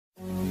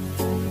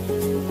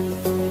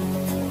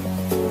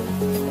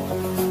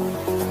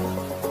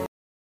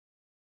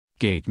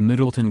Kate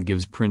Middleton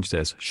gives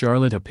Princess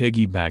Charlotte a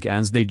piggyback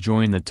as they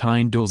join the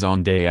Tindalls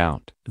on day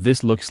out.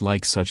 This looks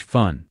like such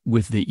fun.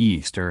 With the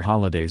Easter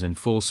holidays in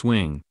full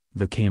swing,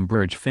 the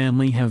Cambridge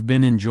family have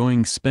been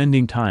enjoying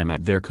spending time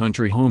at their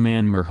country home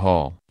Anmer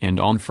Hall. And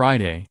on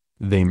Friday,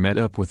 they met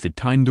up with the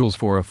Tindalls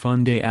for a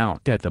fun day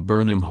out at the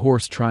Burnham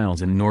Horse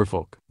Trials in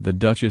Norfolk. The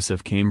Duchess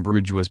of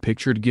Cambridge was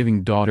pictured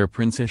giving daughter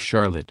Princess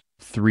Charlotte,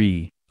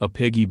 3, a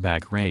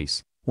piggyback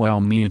race, while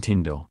Mia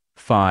Tindall,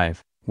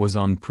 5, was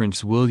on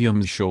Prince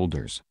William's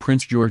shoulders.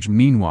 Prince George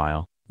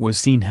meanwhile, was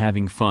seen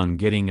having fun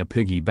getting a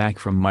piggyback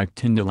from Mike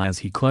Tindall as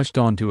he clutched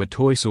onto a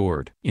toy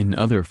sword. In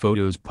other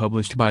photos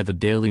published by the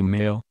Daily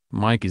Mail,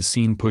 Mike is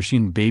seen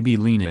pushing baby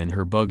Lena in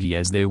her buggy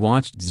as they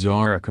watched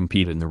Zara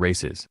compete in the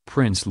races.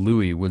 Prince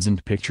Louis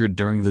wasn't pictured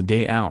during the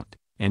day out,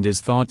 and is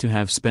thought to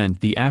have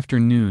spent the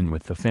afternoon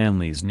with the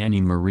family's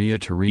nanny Maria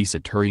Theresa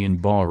Turry in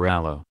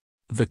Balrallo.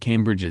 The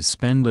Cambridges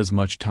spend as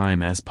much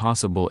time as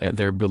possible at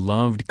their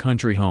beloved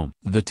country home.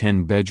 The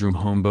 10-bedroom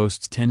home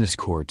boasts tennis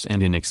courts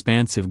and an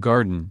expansive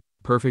garden,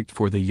 perfect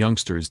for the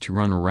youngsters to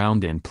run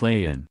around and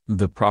play in.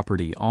 The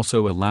property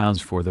also allows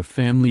for the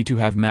family to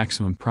have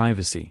maximum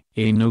privacy.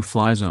 A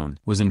no-fly zone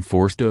was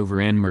enforced over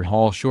Anmer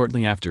Hall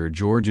shortly after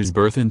George's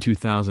birth in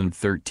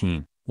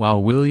 2013,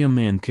 while William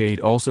and Kate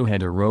also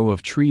had a row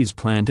of trees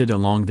planted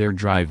along their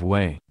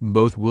driveway.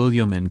 Both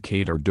William and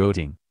Kate are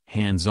doting,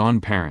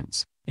 hands-on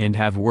parents, and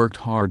have worked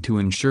hard to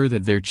ensure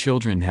that their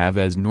children have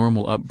as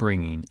normal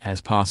upbringing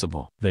as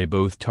possible. They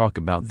both talk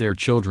about their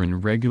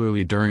children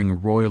regularly during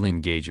royal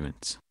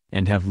engagements,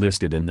 and have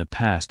listed in the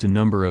past a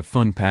number of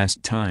fun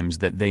pastimes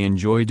that they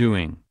enjoy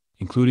doing,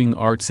 including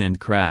arts and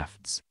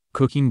crafts,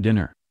 cooking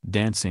dinner,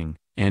 dancing,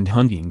 and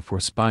hunting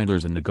for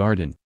spiders in the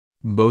garden.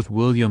 Both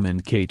William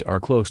and Kate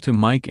are close to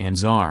Mike and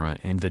Zara,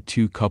 and the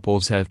two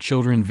couples have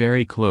children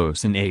very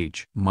close in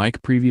age.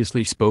 Mike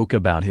previously spoke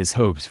about his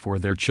hopes for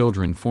their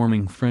children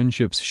forming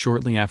friendships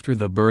shortly after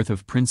the birth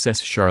of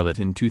Princess Charlotte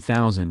in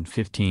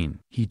 2015.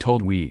 He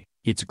told We,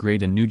 "It's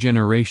great a new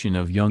generation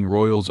of young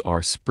royals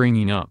are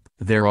springing up.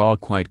 They're all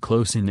quite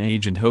close in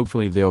age and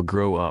hopefully they'll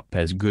grow up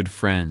as good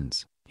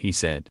friends," he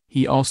said.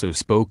 He also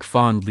spoke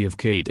fondly of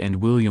Kate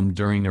and William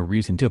during a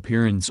recent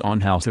appearance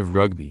on House of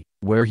Rugby,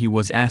 where he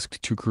was asked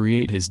to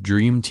create his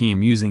dream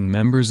team using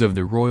members of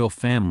the royal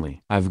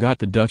family. "I've got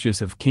the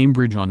Duchess of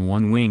Cambridge on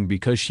one wing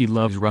because she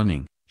loves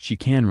running. She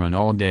can run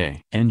all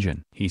day."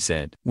 Engine, he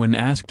said. When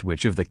asked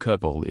which of the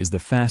couple is the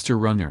faster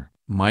runner,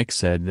 Mike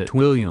said that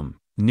William,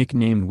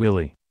 nicknamed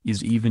Willie,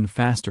 is even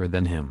faster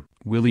than him.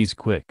 "Willie's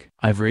quick.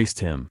 I've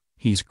raced him.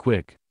 He's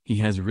quick. He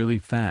has really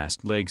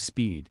fast leg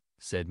speed,"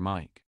 said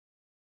Mike.